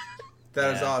awesome.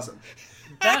 That is awesome.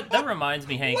 That reminds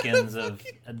me, Hankins, of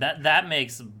that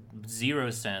makes zero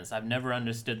sense. I've never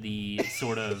understood the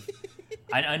sort of.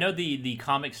 I know the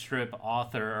comic strip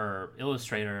author or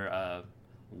illustrator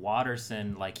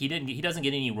Watterson, he doesn't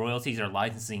get any royalties or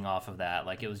licensing off of that.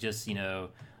 It was just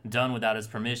done without his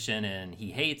permission, and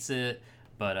he hates it.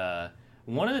 But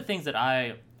one of the things that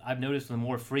I've noticed with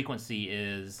more frequency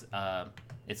is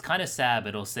it's kind of sad, but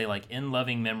it'll say in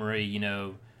loving memory,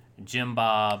 Jim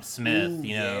Bob Smith,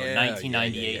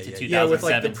 1998 to 2017. Yeah, with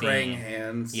the praying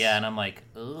hands. Yeah, and I'm like,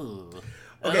 ooh.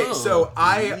 Okay, so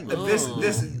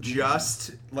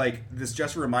this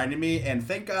just reminded me, and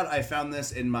thank God I found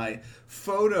this in my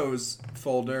photos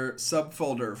folder,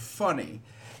 subfolder funny.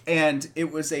 And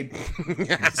it was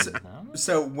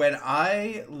so when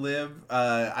I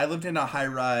lived in a high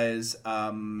rise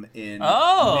in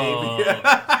I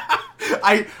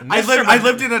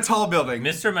lived in a tall building.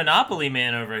 Mr. Monopoly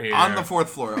Man over here. On the 4th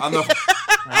floor. On the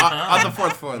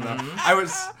 4th floor though.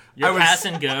 You're pass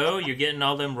and go. You're getting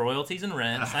all them royalties and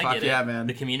rents. I get it. Yeah, man.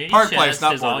 The community Park chest Place,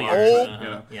 not is all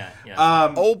Boardwalk.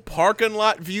 yours. Old parking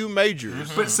lot view majors.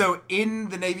 But so in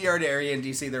the Navy Yard area in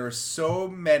DC, there were so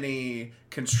many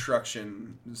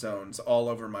construction zones all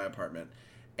over my apartment.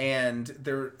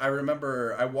 And I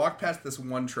remember I walked past this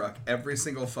one truck every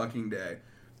single fucking day.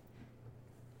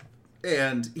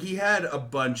 And he had a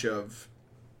bunch of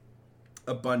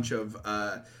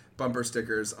bumper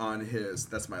stickers on his.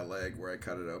 That's my leg where I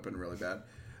cut it open really bad.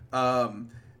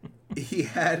 He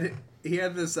had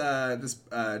this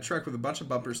truck with a bunch of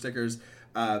bumper stickers,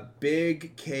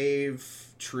 big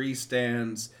cave tree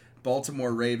stands,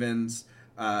 Baltimore Ravens,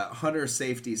 hunter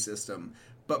safety system.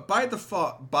 But by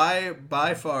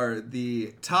far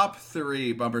the top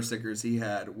 3 bumper stickers he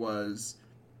had was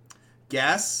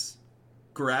gas,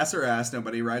 grass or ass,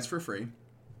 nobody rides for free.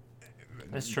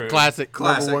 That's true. Classic.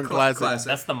 Number 1 classic.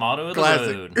 That's the motto of the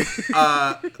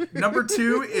road. Number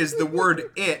 2 is the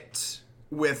word it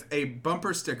with a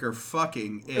bumper sticker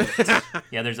fucking it.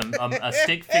 Yeah, there's a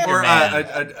stick figure or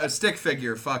man. a stick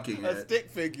figure fucking it. A stick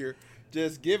figure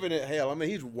just giving it hell. I mean,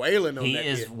 he's wailing on that. He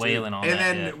is wailing on and that.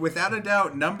 And then, without a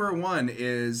doubt, number 1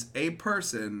 is a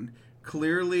person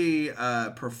clearly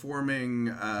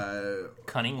performing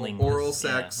cunning oral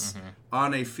sex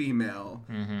on a female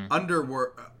under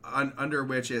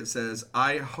which it says,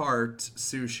 I heart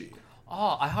sushi.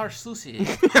 Oh, I heart sushi.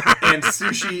 And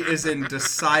sushi is in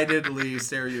decidedly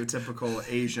stereotypical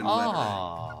Asian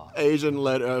lettering. Asian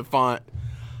letter font.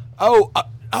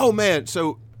 Oh man.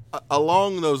 So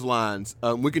along those lines,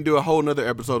 we can do a whole nother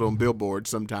episode on billboards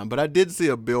sometime. But I did see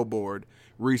a billboard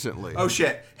recently. Oh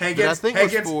shit, Hankins.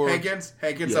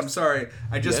 Yes. I'm sorry.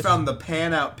 I just found the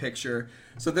pan out picture.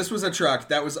 So this was a truck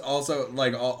that was also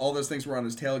like all those things were on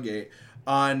his tailgate.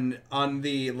 On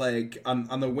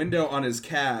the window on his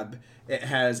cab, it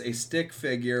has a stick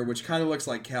figure which kind of looks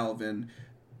like Calvin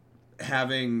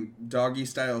having doggy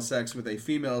style sex with a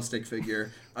female stick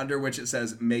figure under which it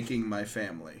says "making my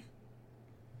family."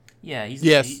 Yeah,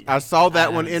 I saw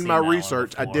that one in my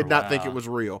research. I did not think it was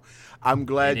real. I'm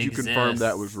glad you confirmed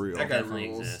that was real. That guy Definitely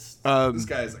rules. exists. This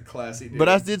guy is a classy dude. But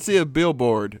I did see a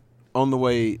billboard on the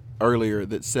way earlier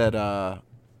that said, I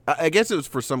guess it was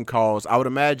for some cause. I would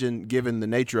imagine, given the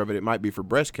nature of it, it might be for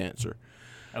breast cancer.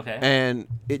 Okay. And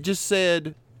it just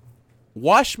said,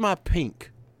 "Wash my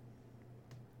pink."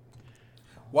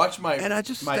 Watch my. And I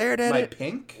just stared at it. My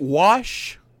pink.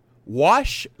 Wash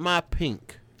my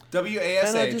pink.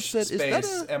 WASH said,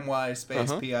 space MY space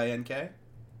PINK.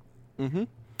 Mm-hmm.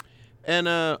 And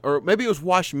or maybe it was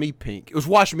Wash Me Pink. It was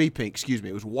Wash Me Pink. Excuse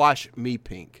me. It was Wash Me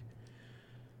Pink.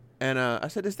 And I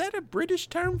said, "Is that a British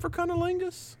term for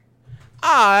cunnilingus?"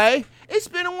 It's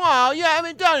been a while. Yeah, I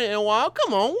haven't done it in a while.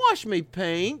 Come on, wash me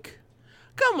pink.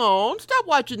 Come on, stop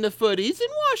watching the footies and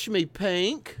wash me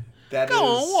pink. Come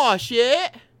on, wash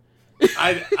it.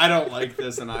 I don't like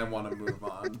this, and I want to move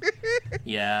on.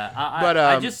 Yeah,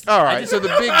 all right. So the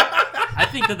big, I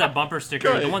think that the bumper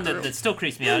sticker, the one that still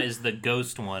creeps me out, is the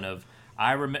ghost one of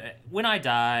when I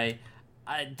die,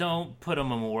 I don't put a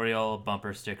memorial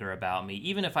bumper sticker about me.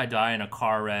 Even if I die in a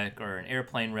car wreck or an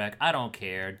airplane wreck, I don't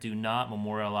care. Do not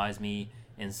memorialize me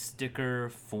in sticker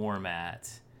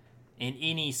format in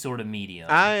any sort of medium.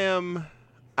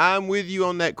 I'm with you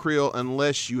on that, Creel,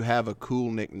 unless you have a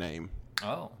cool nickname.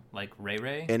 Oh, like Ray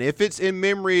Ray? And if it's in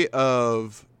memory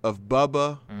of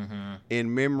Bubba,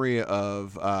 in memory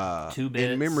of 2-Bits,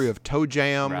 in memory of Toe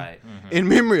Jam, right. In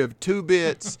memory of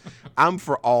 2-Bits, I'm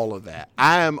for all of that.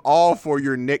 I am all for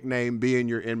your nickname being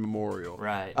your in memorial,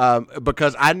 right?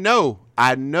 Because I know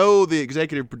the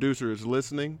executive producer is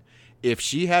listening. If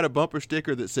she had a bumper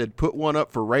sticker that said "Put one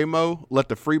up for Raymo, let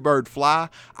the free bird fly,"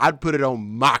 I'd put it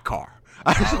on my car.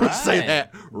 I just want to say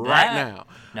that right now.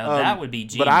 Now that would be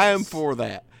genius. But I am for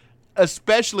that,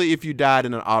 especially if you died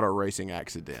in an auto racing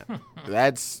accident.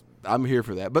 I'm here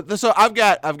for that. But so I've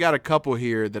got a couple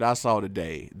here that I saw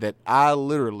today that I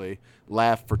literally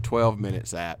laughed for 12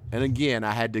 minutes at. And again,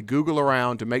 I had to Google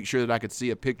around to make sure that I could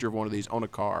see a picture of one of these on a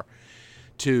car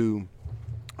to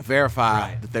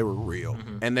verify that they were real.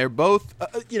 And they're both,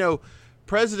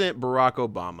 President Barack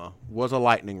Obama was a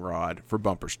lightning rod for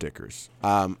bumper stickers.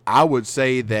 I would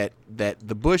say that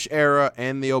the Bush era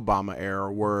and the Obama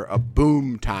era were a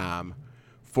boom time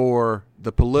for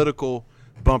the political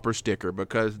bumper sticker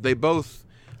because they both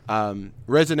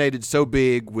resonated so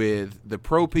big with the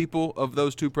pro people of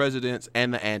those two presidents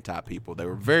and the anti people. They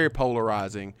were very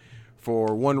polarizing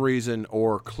for one reason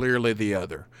or clearly the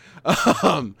other.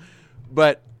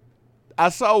 But I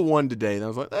saw one today, and I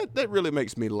was like, that really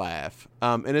makes me laugh.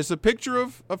 And it's a picture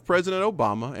of President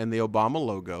Obama and the Obama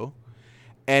logo.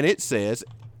 And it says,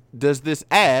 "Does this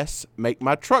ass make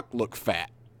my truck look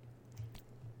fat?"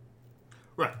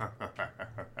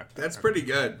 That's pretty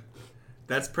good.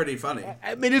 That's pretty funny.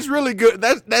 I mean, it's really good.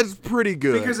 That's pretty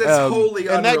good. Because it's wholly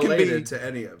unrelated to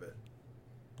any of it.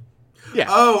 Yeah.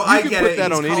 Oh, You I can get put it.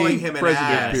 that He's on calling any him an president,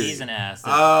 ass. period. He's an ass.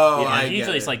 Oh, yeah, I get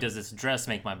usually it. it's like, does this dress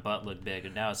make my butt look big?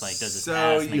 And now it's like, does this So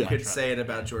ass make you my could truck? say it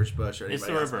about George Bush or It's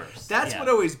anybody the else. reverse. That's Yeah. what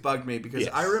always bugged me because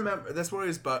Yes. I remember that's what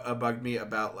always bugged me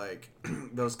about like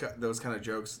those kind of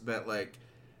jokes that like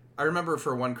I remember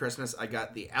for one Christmas I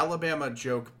got the Alabama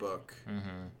joke book.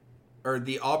 Or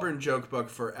the Auburn joke book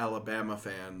for Alabama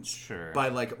fans Sure. by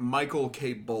like Michael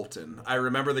K. Bolton. I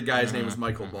remember the guy's name was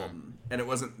Michael Bolton, and it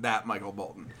wasn't that Michael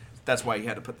Bolton. That's why he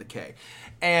had to put the K.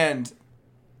 And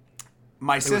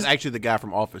my It was sister, actually the guy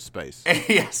from Office Space.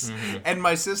 yes, and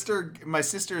my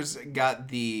sister's got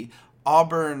the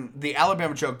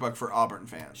Alabama joke book for Auburn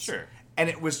fans. Sure. And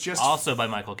it was just Also by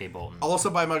Michael K. Bolton. also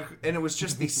by Michael, and it was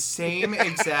just the same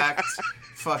exact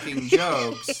fucking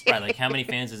jokes. Right, like how many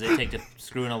fans does it take to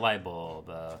screw in a light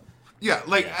bulb? Yeah,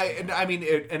 like Yeah. I mean,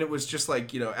 it was just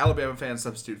like Alabama fans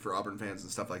substitute for Auburn fans and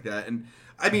stuff like that. And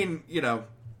I mean,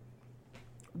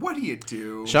 what do you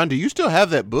do? Sean, do you still have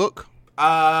that book?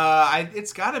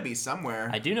 It's got to be somewhere.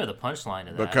 I do know the punchline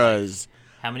to that. Because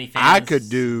how many fans? I could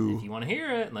do If you want to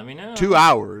hear it, let me know. 2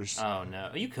 hours. Oh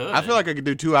no, you could. I feel like I could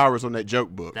do 2 hours on that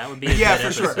joke book. that would be a Yeah,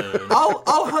 good for episode. sure.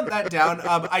 I'll hunt that down.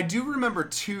 I do remember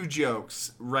 2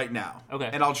 jokes right now. Okay.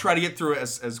 And I'll try to get through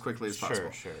it as quickly as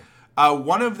possible. Sure.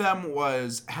 One of them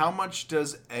was, how much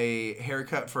does a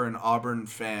haircut for an Auburn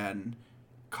fan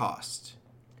cost?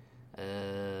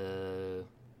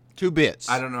 2 bits.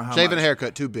 I don't know how Shaving much. a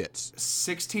haircut, 2 bits.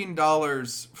 $16,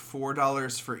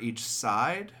 $4 for each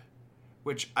side,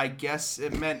 which I guess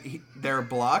it meant they're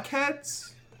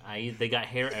blockheads. They got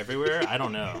hair everywhere. I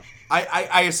don't know.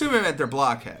 I assume it meant they're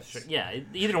blockheads. Yeah,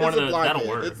 either one of those that'll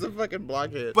work. It's a fucking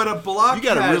blockhead. But a block You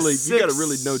gotta has really- you six, gotta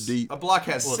really know deep. A block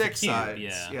has Well, it's a 6 cube, sides.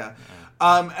 yeah.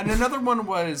 And another one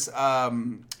was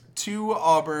 2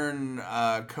 Auburn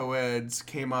co-eds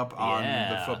came up on the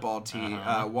Yeah. football team,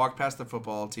 walked past the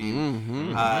football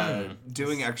team,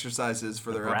 doing exercises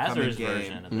for their upcoming Brazzers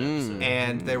version game. of the episode.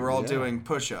 And they were all doing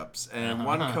push-ups. And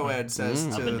one co-ed says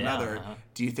Up to and down, another,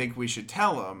 "Do you think we should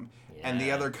tell them?" And the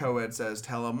Yeah. other co-ed says,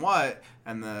 "Tell them what?"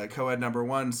 And the co-ed number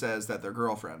 1 says that their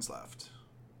girlfriends left.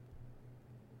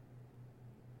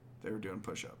 They were doing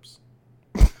push-ups.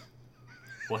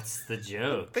 What's the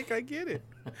joke? I think I get it.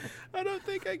 I don't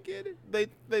think I get it. They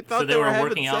thought So they were having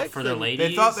working out sex for their and- ladies.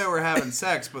 They thought they were having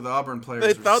sex, but the Auburn players They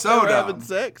were thought so they were dumb. having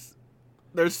sex.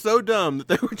 They're so dumb that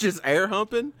they were just air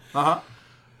humping.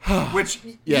 Which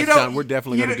Yes, John, we're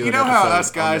definitely gonna do You an know how episode us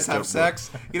on guys that have joke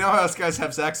sex. You know how us guys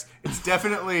have sex. It's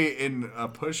definitely in a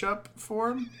push-up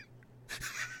form.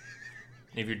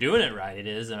 If you're doing it right, it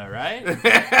is. Am I right?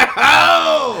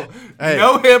 Oh, Hey,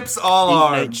 no hips, all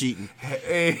Eating ain't arms. cheating.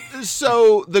 Hey.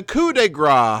 So the coup de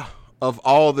grace of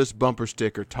all this bumper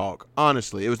sticker talk,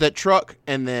 honestly, it was that truck,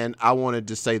 and then I wanted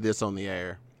to say this on the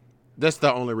air. That's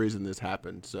the only reason this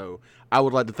happened. So I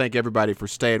would like to thank everybody for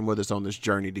staying with us on this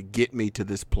journey to get me to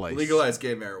this place. Legalize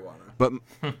gay marijuana. But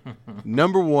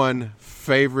number one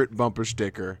favorite bumper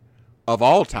sticker of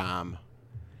all time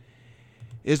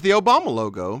is the Obama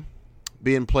logo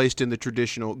being placed in the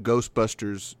traditional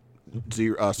Ghostbusters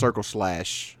circle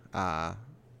slash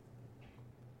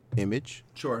image.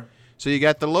 Sure. So you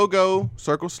got the logo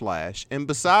circle slash, and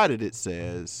beside it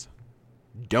says,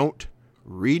 "Don't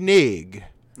renege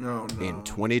No. in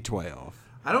 2012."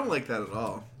 I don't like that at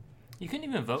all. You couldn't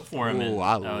even vote for him. Oh,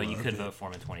 I You loved could it. vote for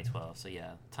him in 2012. So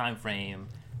yeah, time frame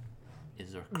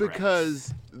is correct.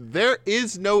 Because there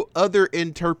is no other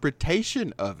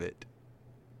interpretation of it.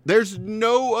 There's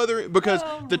no other, because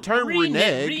the term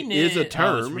renege is a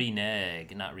term. Oh, it's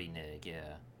renege, not renege. Yeah.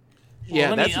 Yeah,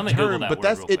 Well, that's I'm a gonna Google term, that but word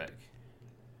that's real it. quick.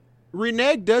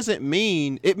 Renege doesn't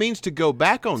mean, it means to go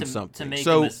back on To something. make a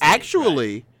So mistake,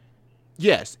 actually,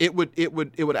 yes, it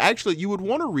would actually, you would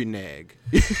want to renege.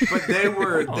 But they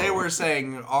were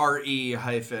saying RE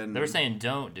hyphen. They were saying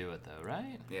don't do it though,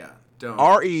 right? yeah. Don't.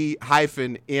 RE-NIG.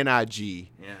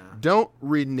 Yeah. Don't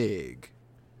renege.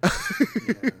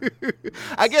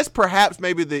 I guess perhaps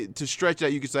maybe to stretch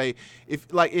out, you could say,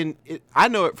 I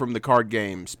know it from the card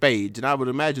game Spades, and I would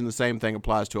imagine the same thing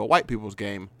applies to a white people's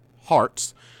game,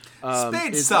 Hearts.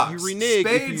 Spades is that sucks. You renege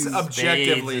Spades if you,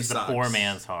 objectively Spades is sucks. the poor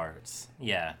man's hearts.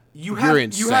 Yeah. You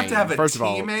You're have to have a insane. First of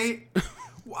all- teammate.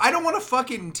 I don't want a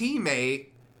fucking teammate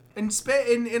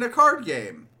in a card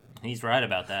game. He's right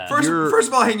about that. You're First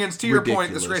of all, Higgins, to your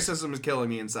point, this ridiculous. racism is killing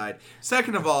me inside.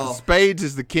 Second of all, Spades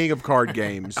is the king of card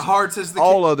games. Hearts is the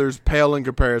All others pale in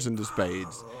comparison to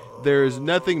Spades. There is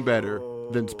nothing better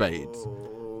than Spades.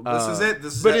 This is it.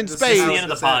 This is but it. in This is Spades- how the end of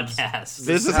the this ends. podcast.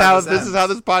 This is how how this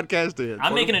this podcast ends.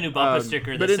 I'm making a new bumper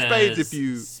sticker that but in says Spades, if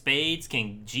you Spades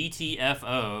can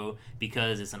GTFO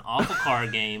because it's an awful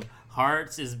card game.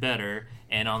 Hearts is better.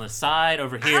 And on the side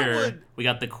over here, we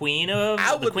got the Queen of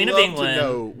England. To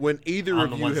know when either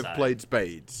of you have played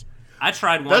spades. I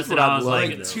tried once, and I was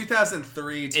like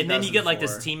 2003, 2004. And then you get like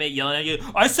this teammate yelling at you,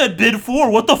 I said bid 4.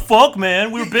 What the fuck,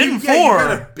 man? We were bidding 4. You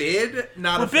got a bid?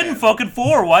 We're bidding fucking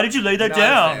 4. Why did you lay that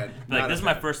down? Like, this is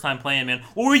my first time playing, man.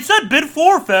 Well, we said bid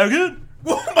 4, faggot.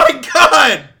 Oh my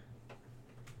god!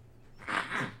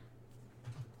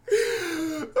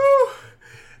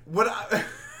 What I...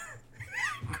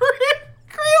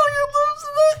 Creel, you're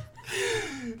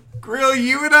losing it. Creel,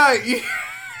 you and I...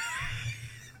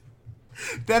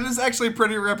 That is actually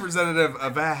pretty representative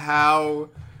of how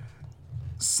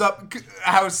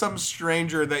some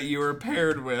stranger that you were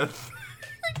paired with.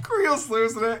 Creel's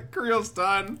losing it. Creel's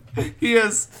done. He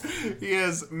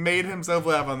has made himself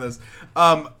laugh on this.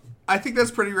 I think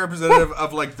that's pretty representative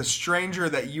of like the stranger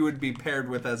that you would be paired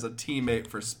with as a teammate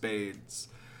for spades.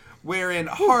 Where in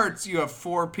hearts you have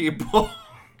 4 people.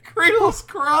 Creel's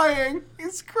crying.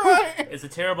 He's crying. It's a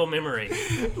terrible memory.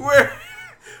 Where?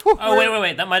 Oh,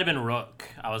 wait. That might have been Rook.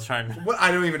 I was trying to... What?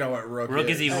 I don't even know what Rook is. Rook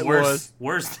is even worse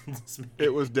than this.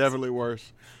 It was definitely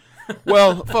worse.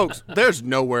 Well, folks, there's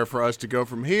nowhere for us to go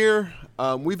from here.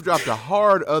 We've dropped a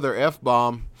hard other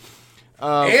F-bomb.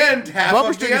 And half bumper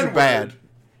of the stickers N-word. are bad.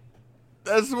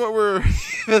 That's what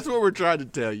we're trying to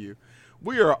tell you.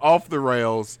 We are off the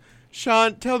rails.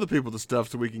 Sean, tell the people the stuff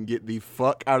so we can get the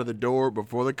fuck out of the door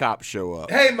before the cops show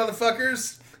up. Hey,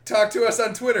 motherfuckers. Talk to us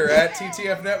on Twitter at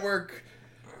TTF Network.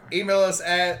 Email us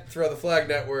at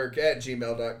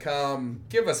throwtheflagnetwork@gmail.com.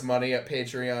 Give us money at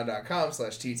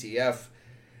patreon.com/TTF.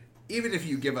 Even if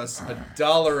you give us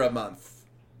 $1 a month,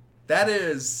 that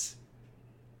is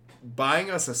buying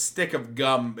us a stick of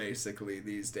gum, basically,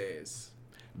 these days.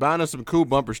 Buying us some cool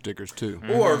bumper stickers, too.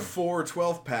 Mm-hmm. Or 4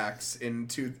 12-packs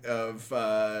of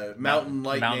Mountain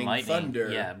Lightning Thunder.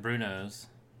 Yeah, Bruno's.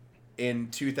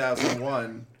 In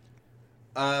 2001.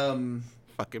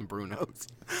 Fucking Bruno's.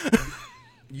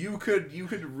 You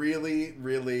could really,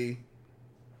 really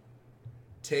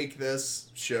take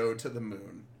this show to the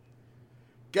moon.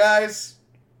 Guys,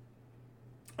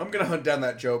 I'm going to hunt down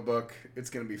that Joe book. It's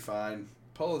going to be fine.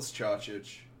 Polis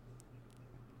Chocic.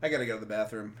 I got to go to the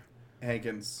bathroom.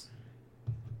 Hankins.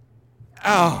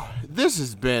 Oh, this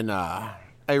has been a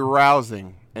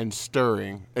rousing and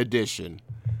stirring edition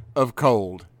of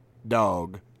Cold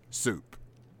Dog Soup.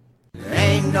 There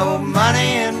ain't no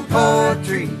money in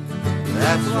poetry.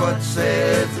 That's what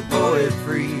sets a poet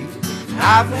free.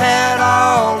 I've had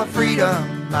all the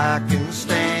freedom I can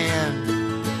stand.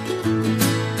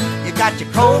 You got your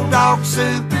cold dog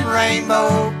soup and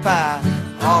rainbow pie.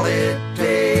 All it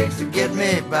takes to get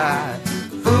me by.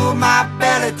 Fool my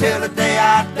belly till the day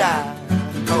I die.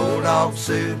 Cold dog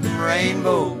soup and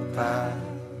rainbow pie.